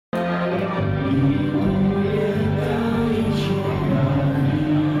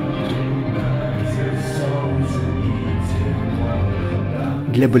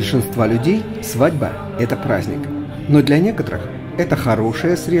Для большинства людей свадьба – это праздник, но для некоторых это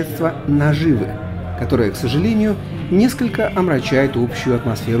хорошее средство наживы, которое, к сожалению, несколько омрачает общую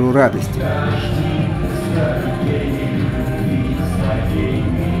атмосферу радости.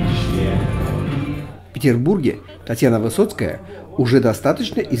 В Петербурге Татьяна Высоцкая уже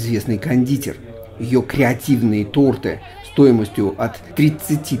достаточно известный кондитер. Ее креативные торты стоимостью от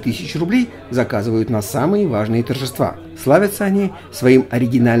 30 тысяч рублей заказывают на самые важные торжества. Славятся они своим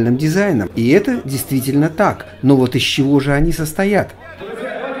оригинальным дизайном. И это действительно так. Но вот из чего же они состоят?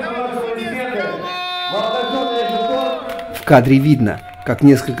 В кадре видно, как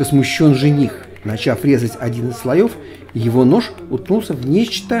несколько смущен жених. Начав резать один из слоев, его нож уткнулся в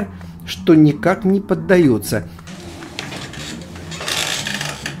нечто, что никак не поддается.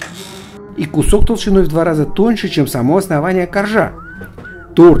 И кусок толщиной в 2 раза тоньше, чем само основание коржа.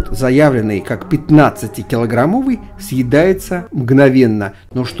 Торт, заявленный как 15-килограммовый, съедается мгновенно.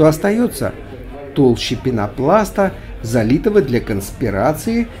 Но что остается? Толще пенопласта, залитого для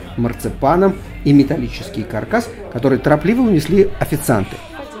конспирации марципаном, и металлический каркас, который торопливо унесли официанты.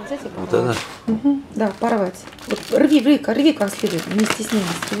 Да. Да, порвать. Вот рви как следует, не стесняйся,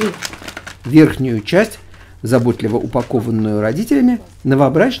 рви. Верхнюю часть, заботливо упакованную родителями,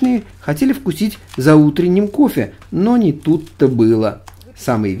 новобрачные хотели вкусить за утренним кофе, но не тут-то было.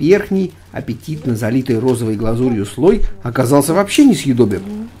 Самый верхний, аппетитно залитый розовой глазурью слой оказался вообще несъедобен.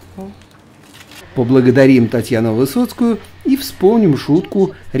 Поблагодарим Татьяну Высоцкую и вспомним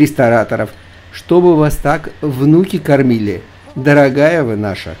шутку рестораторов. Чтобы вас так внуки кормили, дорогая вы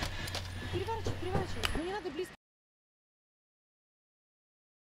наша.